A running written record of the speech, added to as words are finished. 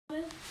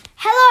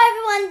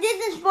everyone,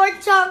 this is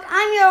Sports Talk.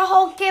 I'm your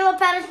host, Caleb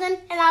Patterson.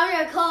 And I'm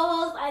your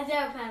co-host,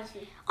 Isaiah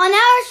Patterson. On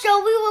our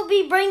show, we will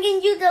be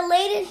bringing you the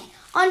latest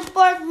on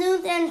sports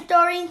news and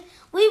stories.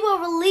 We will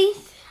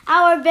release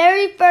our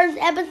very first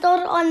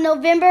episode on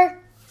November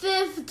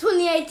 5th,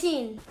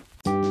 2018.